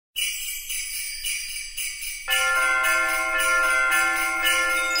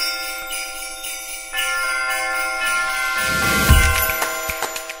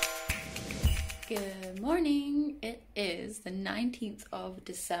14th of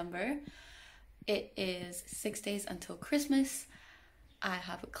December. It is 6 days until Christmas. I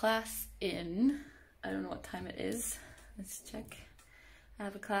have a class in, I don't know what time it is. Let's check. I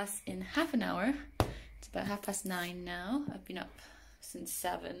have a class in half an hour. It's about 9:30 now. I've been up since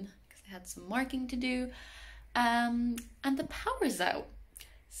 7 because I had some marking to do. And the power's out.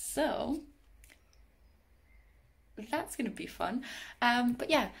 So that's gonna be fun. But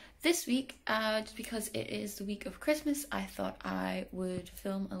yeah, this week, just because it is the week of Christmas, I thought I would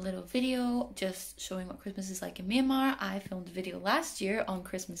film a little video just showing what Christmas is like in Myanmar. I filmed a video last year on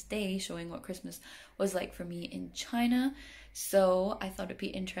Christmas Day showing what Christmas was like for me in China. So I thought it'd be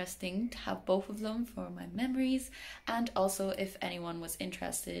interesting to have both of them for my memories, and also if anyone was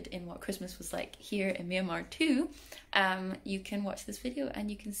interested in what Christmas was like here in Myanmar too, you can watch this video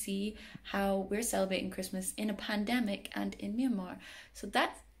and you can see how we're celebrating Christmas in a pandemic and in Myanmar. So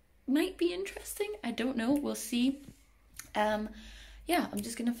that might be interesting. I don't know, we'll see. Yeah, I'm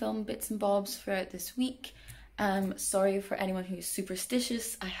just gonna film bits and bobs throughout this week. Sorry for anyone who's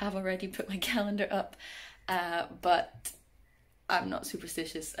superstitious. I have already put my calendar up, but I'm not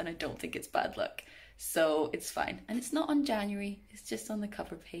superstitious and I don't think it's bad luck, so it's fine. And it's not on January, it's just on the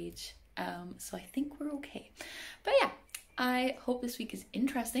cover page, so I think we're okay. But yeah, I hope this week is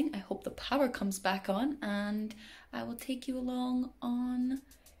interesting. I hope the power comes back on and I will take you along on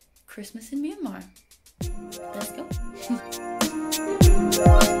Christmas in Myanmar. Let's go.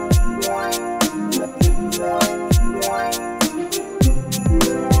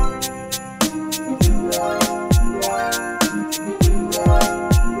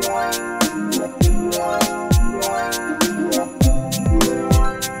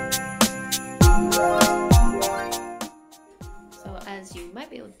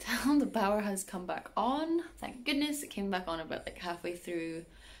 The power has come back on, thank goodness. It came back on about like halfway through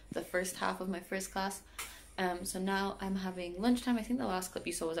the first half of my first class. So now I'm having lunchtime. I think the last clip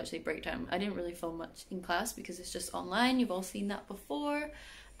you saw was actually break time. I didn't really film much in class because it's just online. You've all seen that before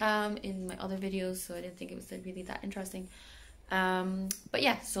in my other videos, so I didn't think it was really that interesting. But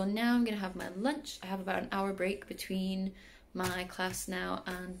yeah, so now I'm gonna have my lunch. I have about an hour break between my class now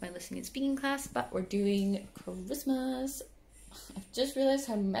and my listening and speaking class, but we're doing Christmas. I've just realized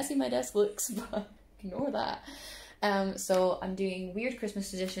how messy my desk looks, but ignore that. So I'm doing weird Christmas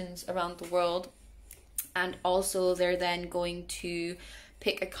traditions around the world, and also they're then going to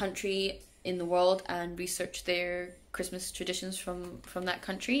pick a country in the world and research their Christmas traditions from that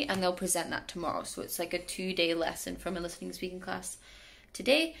country, and they'll present that tomorrow. So it's like a 2-day lesson from a listening and speaking class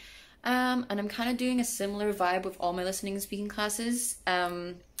today. And I'm kind of doing a similar vibe with all my listening and speaking classes.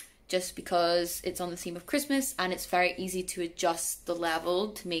 Just because it's on the theme of Christmas, and it's very easy to adjust the level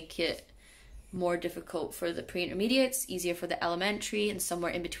to make it more difficult for the pre-intermediates, easier for the elementary, and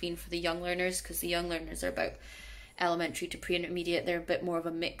somewhere in between for the young learners, because the young learners are about elementary to pre-intermediate. They're a bit more of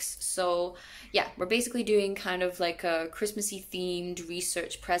a mix. So yeah, we're basically doing kind of like a Christmassy themed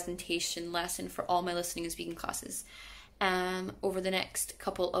research presentation lesson for all my listening and speaking classes over the next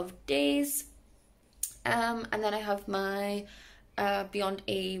couple of days. And then I have my Beyond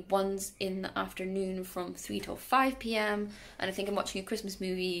A1s in the afternoon from 3 till 5 p.m. and I think I'm watching a Christmas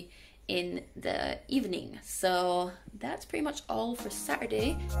movie in the evening. So that's pretty much all for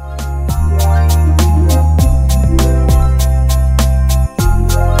Saturday.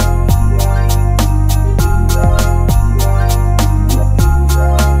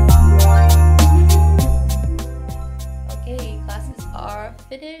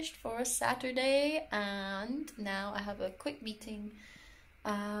 Finished for Saturday, and now I have a quick meeting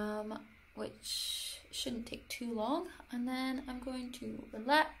which shouldn't take too long, and then I'm going to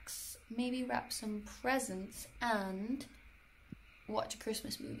relax, maybe wrap some presents and watch a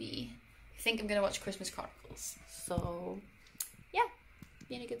Christmas movie. I think I'm gonna watch Christmas Chronicles. So yeah,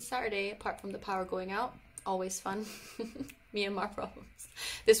 being a good Saturday apart from the power going out. Always fun. Myanmar problems.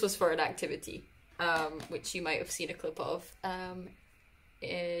 This was for an activity which you might have seen a clip of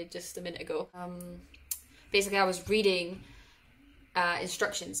just a minute ago. Basically I was reading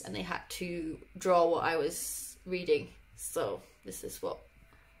instructions and they had to draw what I was reading, so this is what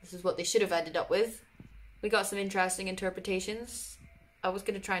they should have ended up with. We got some interesting interpretations. I was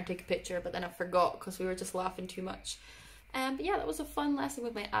going to try and take a picture, but then I forgot because we were just laughing too much. But yeah, that was a fun lesson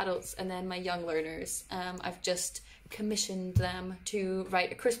with my adults, and then my young learners. I've just commissioned them to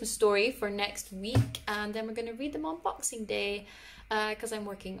write a Christmas story for next week, and then we're going to read them on Boxing Day, because I'm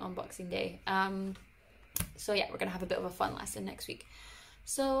working on Boxing Day. So yeah, we're going to have a bit of a fun lesson next week.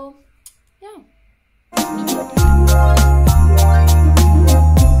 So yeah.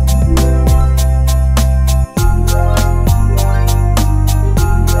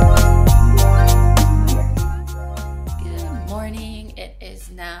 Good morning.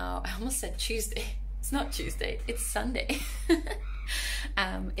 now, I almost said Tuesday. It's not Tuesday, it's Sunday.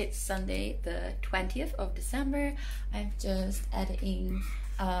 It's Sunday the 20th of December. I'm just editing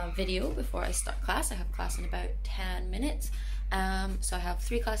a video before I start class. I have class in about 10 minutes. So I have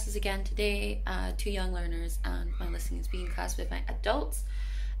 3 classes again today, 2 young learners and my listening and speaking class with my adults.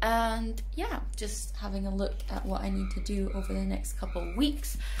 And yeah, just having a look at what I need to do over the next couple of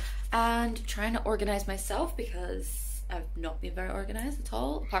weeks and trying to organize myself because I've not been very organized at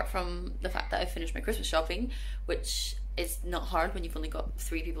all, apart from the fact that I finished my Christmas shopping, which is not hard when you've only got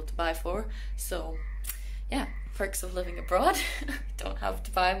 3 people to buy for. So yeah, perks of living abroad. Don't have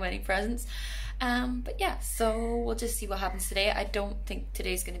to buy many presents. But yeah, so we'll just see what happens today. I don't think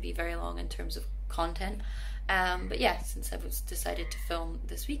today's going to be very long in terms of content. But yeah, since I was decided to film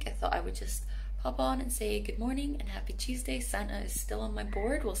this week, I thought I would just pop on and say good morning and happy Tuesday. Santa is still on my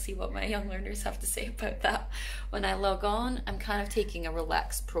board. We'll see what my young learners have to say about that when I log on. I'm kind of taking a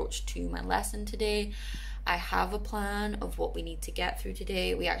relaxed approach to my lesson today. I have a plan of what we need to get through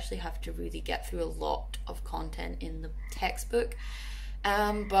today. We actually have to really get through a lot of content in the textbook.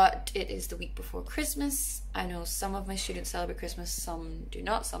 But it is the week before Christmas. I know some of my students celebrate Christmas, some do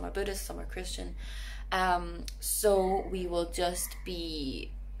not. Some are Buddhist, some are Christian. So we will just be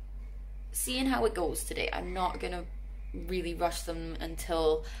seeing how it goes today. I'm not gonna really rush them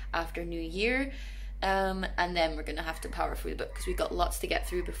until after New Year, and then we're gonna have to power through the book because we've got lots to get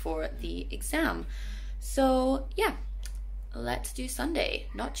through before the exam. So yeah, let's do Sunday,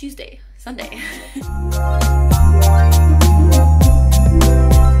 not Tuesday, Sunday.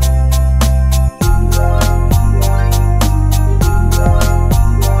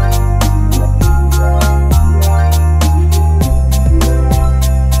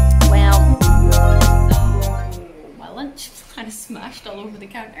 Smashed all over the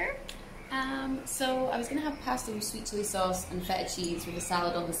counter. So I was gonna have pasta with sweet chili sauce and feta cheese with a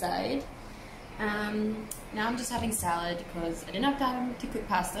salad on the side. Now I'm just having salad because I didn't have time to cook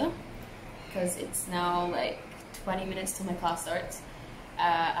pasta because it's now like 20 minutes till my class starts,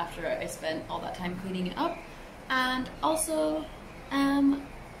 after I spent all that time cleaning it up. And also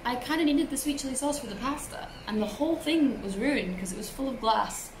I kind of needed the sweet chili sauce for the pasta and the whole thing was ruined because it was full of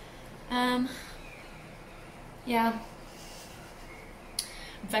glass. Yeah,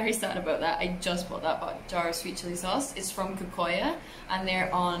 very sad about that. I just bought that jar of sweet chili sauce. It's from Kokoya and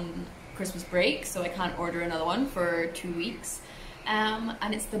they're on Christmas break, so I can't order another one for 2 weeks.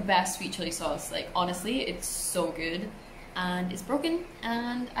 And it's the best sweet chili sauce. Like honestly, it's so good. And it's broken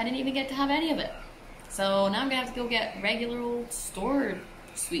and I didn't even get to have any of it. So now I'm gonna have to go get regular old store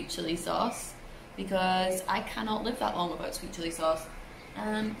sweet chili sauce because I cannot live that long without sweet chili sauce.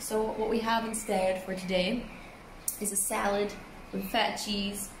 So what we have instead for today is a salad with feta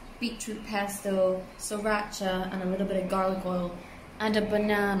cheese, beetroot pesto, sriracha, and a little bit of garlic oil, and a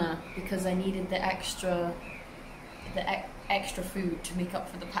banana because I needed the extra food to make up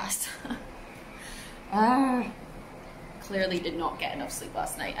for the pasta. Clearly did not get enough sleep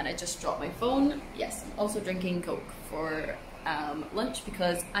last night, and I just dropped my phone. Yes, I'm also drinking Coke for lunch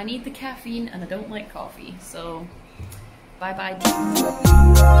because I need the caffeine and I don't like coffee. So bye bye.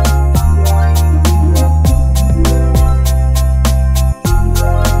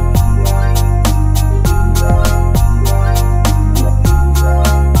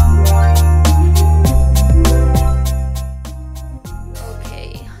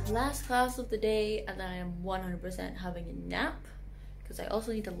 Class of the day, and then I am 100% having a nap because I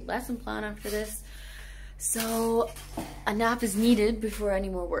also need a lesson plan after this. So a nap is needed before any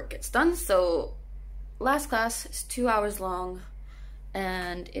more work gets done. So last class is 2 hours long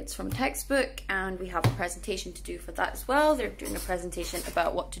and it's from textbook, and we have a presentation to do for that as well. They're doing a presentation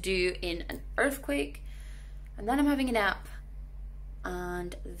about what to do in an earthquake, and then I'm having a nap,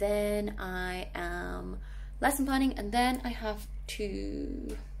 and then I am lesson planning, and then I have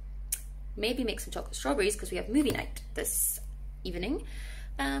to maybe make some chocolate strawberries because we have movie night this evening.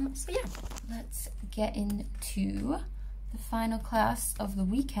 So yeah, let's get into the final class of the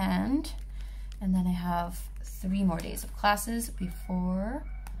weekend, and then I have 3 more days of classes before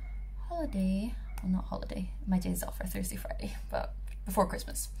holiday. Well, not holiday, my days off are Thursday, Friday, but before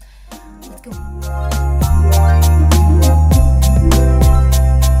Christmas. Let's go.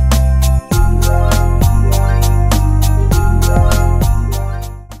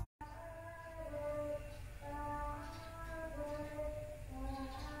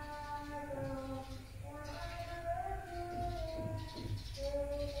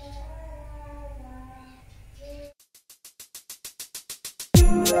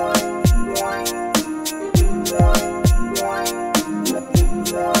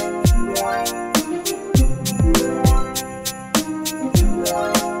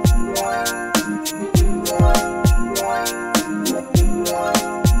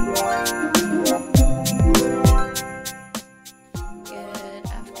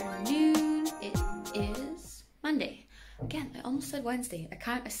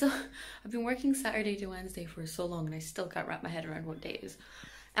 I've been working Saturday to Wednesday for so long and I still can't wrap my head around what day it is.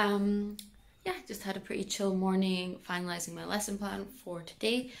 Yeah, just had a pretty chill morning, finalizing my lesson plan for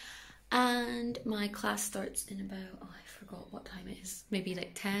today. And my class starts in about, oh, I forgot what time it is, maybe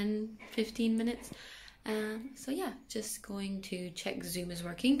like 10-15 minutes. So yeah, just going to check Zoom is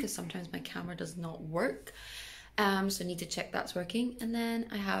working because sometimes my camera does not work. So I need to check that's working. And then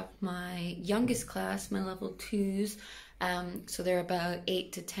I have my youngest class, my level 2s. So they're about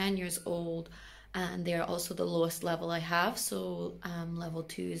 8 to 10 years old, and they're also the lowest level I have. So level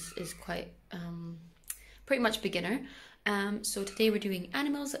 2 is quite pretty much beginner. So today we're doing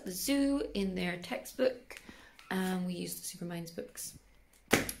animals at the zoo in their textbook. We use the Superminds books.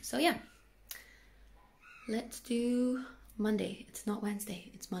 So yeah, let's do Monday. It's not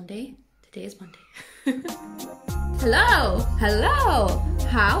Wednesday, it's Monday. Today is Monday. Hello, hello,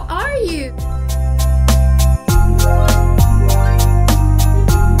 how are you?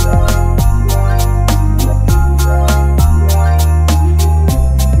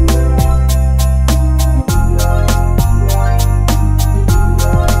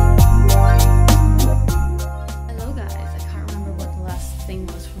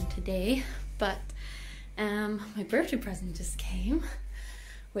 But my birthday present just came,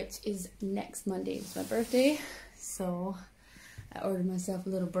 which is next Monday. It's my birthday, so I ordered myself a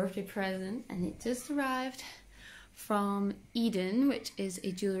little birthday present and it just arrived from Eden, which is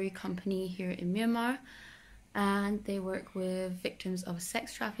a jewellery company here in Myanmar, and they work with victims of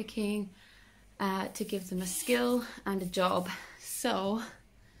sex trafficking to give them a skill and a job. So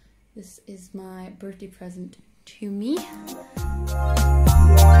this is my birthday present to me.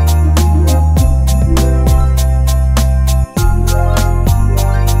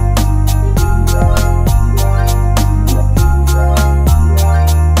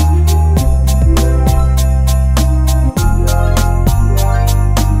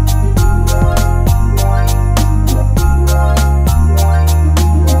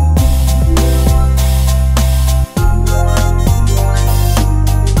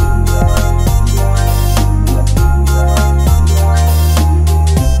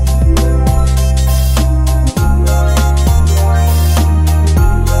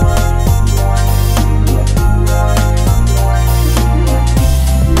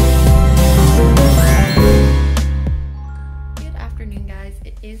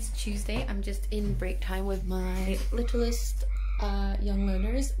 Tuesday. I'm just in break time with my littlest young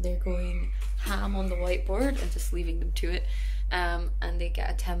learners. They're going ham on the whiteboard and just leaving them to it, and they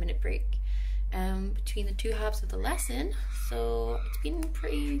get a 10-minute break between the two halves of the lesson. So it's been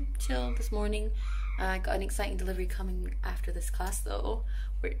pretty chill this morning. I got an exciting delivery coming after this class though,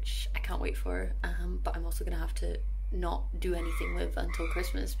 which I can't wait for, but I'm also gonna have to not do anything with until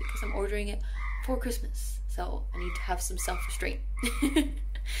Christmas because I'm ordering it for Christmas, so I need to have some self-restraint.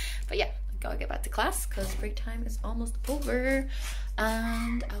 But yeah, I've got to get back to class because break time is almost over,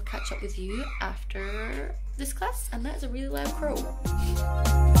 and I'll catch up with you after this class. And that is a really loud crow.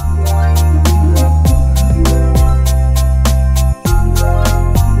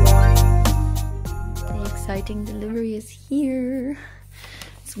 The exciting delivery is here.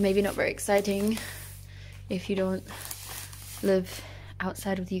 So maybe not very exciting if you don't live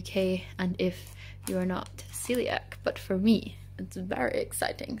outside of the UK and if you are not celiac, but for me it's very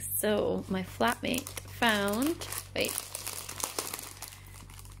exciting. So my flatmate found a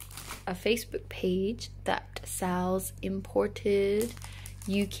Facebook page that sells imported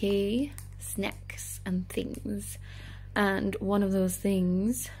UK snacks and things, and one of those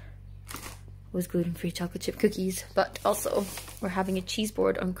things was gluten-free chocolate chip cookies. But also we're having a cheese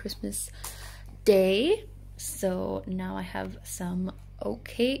board on Christmas Day, so now I have some oat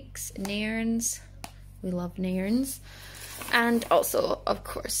cakes, nairns. We love nairns. And also, of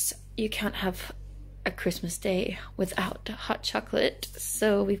course, you can't have a Christmas Day without hot chocolate.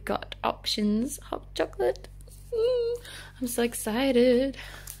 So we've got options. Hot chocolate. I'm so excited.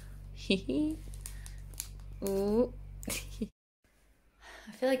 Ooh. I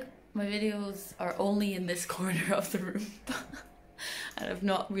feel like my videos are only in this corner of the room. And I've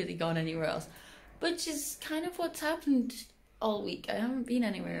not really gone anywhere else. Which is kind of what's happened all week. I haven't been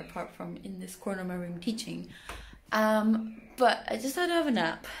anywhere apart from in this corner of my room teaching. But I just had to have a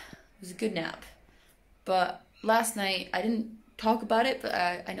nap. It was a good nap. But last night, I didn't talk about it, but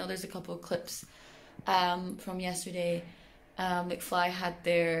I know there's a couple of clips from yesterday. McFly had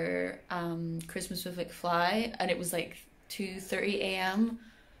their Christmas with McFly, and it was like 2:30 a.m.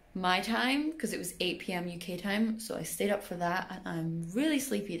 my time, because it was 8 p.m. UK time. So I stayed up for that, and I'm really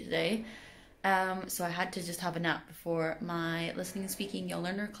sleepy today. So I had to just have a nap before my listening and speaking young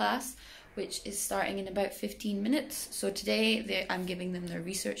learner class, which is starting in about 15 minutes. So today I'm giving them their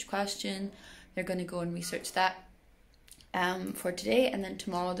research question. They're going to go and research that for today, and then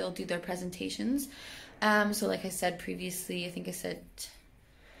tomorrow they'll do their presentations. So like I said previously, I think I said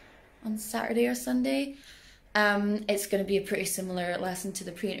on Saturday or Sunday, it's going to be a pretty similar lesson to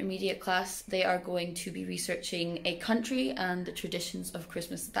the pre-intermediate class. They are going to be researching a country and the traditions of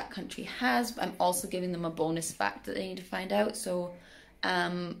Christmas that country has. But I'm also giving them a bonus fact that they need to find out. So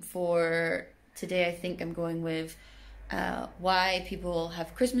for today, I think I'm going with why people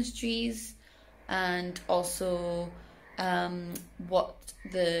have Christmas trees, and also what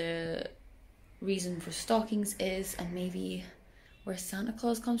the reason for stockings is, and maybe where Santa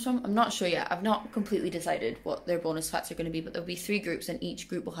Claus comes from. I'm not sure yet. I've not completely decided what their bonus facts are going to be, but there'll be 3 groups, and each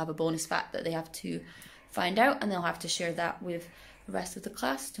group will have a bonus fact that they have to find out, and they'll have to share that with the rest of the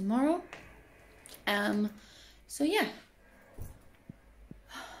class tomorrow. So yeah,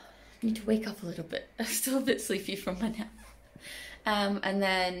 I need to wake up a little bit. I'm still a bit sleepy from my nap. And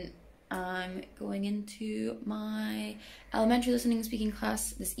then I'm going into my elementary listening and speaking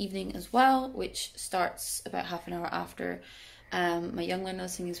class this evening as well, which starts about half an hour after my young learner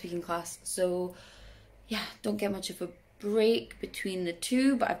listening and speaking class. So yeah, don't get much of a break between the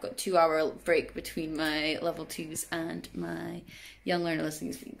two, but I've got 2-hour break between my level 2s and my young learner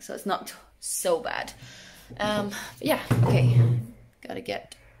listening and speaking, so it's not so bad. But yeah, okay, gotta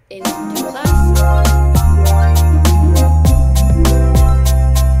get into class.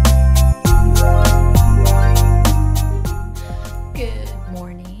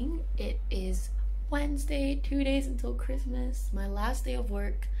 Wednesday, 2 days until Christmas, my last day of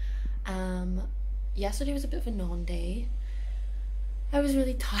work. Yesterday was a bit of a non-day. I was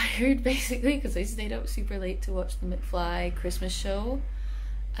really tired basically because I stayed up super late to watch the McFly Christmas show.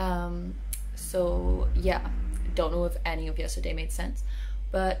 So yeah, don't know if any of yesterday made sense,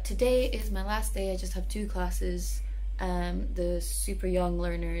 but today is my last day. I just have 2 classes, the super young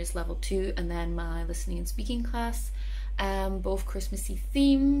learners level 2, and then my listening and speaking class. Both Christmassy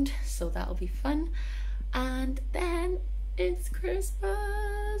themed, so that'll be fun. And then it's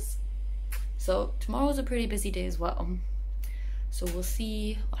Christmas, so tomorrow's a pretty busy day as well, so we'll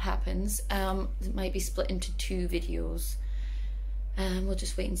see what happens. It might be split into 2 videos, and we'll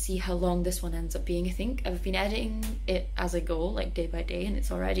just wait and see how long this one ends up being. I think I've been editing it as I go, like day by day, and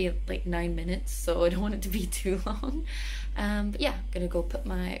it's already like 9 minutes, so I don't want it to be too long. But yeah, I'm gonna go put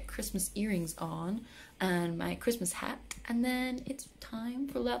my Christmas earrings on and my Christmas hat, and then it's time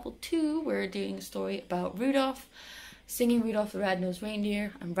for level 2. We're doing a story about Rudolph, singing Rudolph the Red-Nosed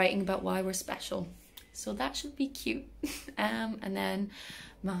Reindeer, and writing about why we're special. So that should be cute. And then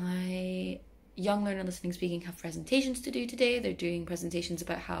my young learner listening speaking have presentations to do today. They're doing presentations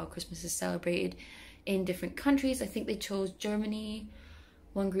about how Christmas is celebrated in different countries. I think they chose Germany,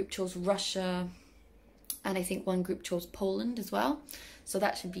 one group chose Russia, and I think one group chose Poland as well. So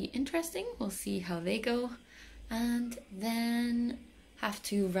that should be interesting. We'll see how they go. And then have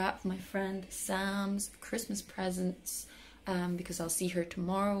to wrap my friend Sam's Christmas presents because I'll see her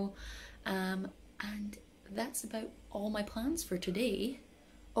tomorrow. And that's about all my plans for today.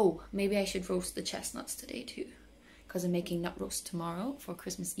 Oh, maybe I should roast the chestnuts today too, because I'm making nut roast tomorrow for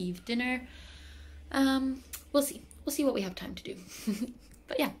Christmas Eve dinner. We'll see. We'll see what we have time to do.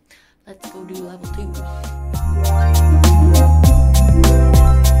 But yeah, let's go do level 2.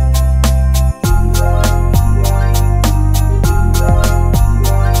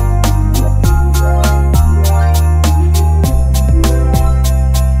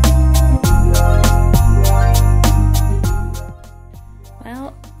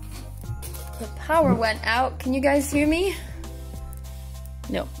 Power went out. Can you guys hear me?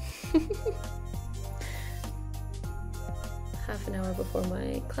 No. Half an hour before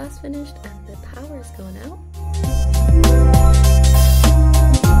my class finished and the power is going out.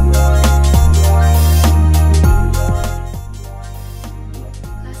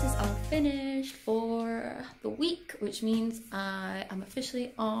 Classes are finished for the week, which means I am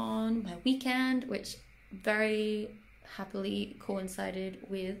officially on my weekend, which very happily coincided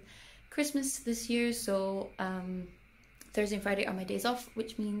with Christmas this year. So Thursday and Friday are my days off,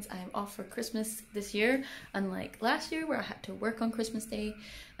 which means I'm off for Christmas this year, unlike last year where I had to work on Christmas Day.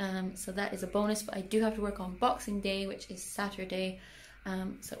 So that is a bonus, but I do have to work on Boxing Day, which is Saturday.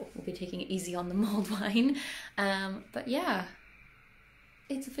 So we'll be taking it easy on the mulled wine. But yeah,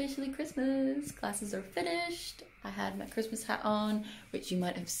 it's officially Christmas. Classes are finished. I had my Christmas hat on, which you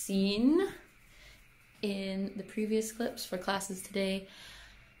might have seen in the previous clips for classes today.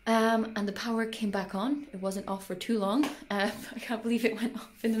 And the power came back on. It wasn't off for too long. I can't believe it went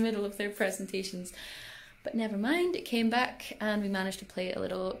off in the middle of their presentations. But never mind, it came back and we managed to play a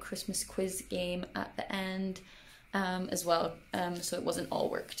little Christmas quiz game at the end as well. So it wasn't all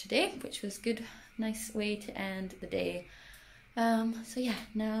work today, which was good. Nice way to end the day. So yeah,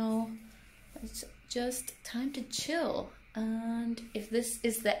 now it's just time to chill. And if this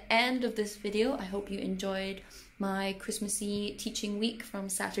is the end of this video, I hope you enjoyed my Christmassy teaching week from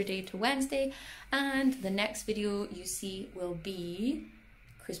Saturday to Wednesday. And the next video you see will be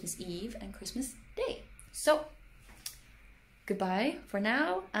Christmas Eve and Christmas Day. So goodbye for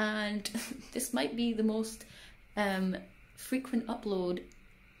now, and this might be the most frequent upload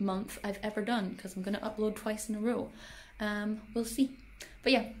month I've ever done, because I'm going to upload twice in a row. We'll see.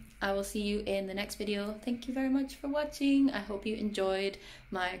 But yeah, I will see you in the next video. Thank you very much for watching. I hope you enjoyed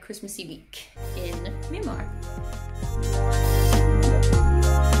my Christmassy week in Myanmar.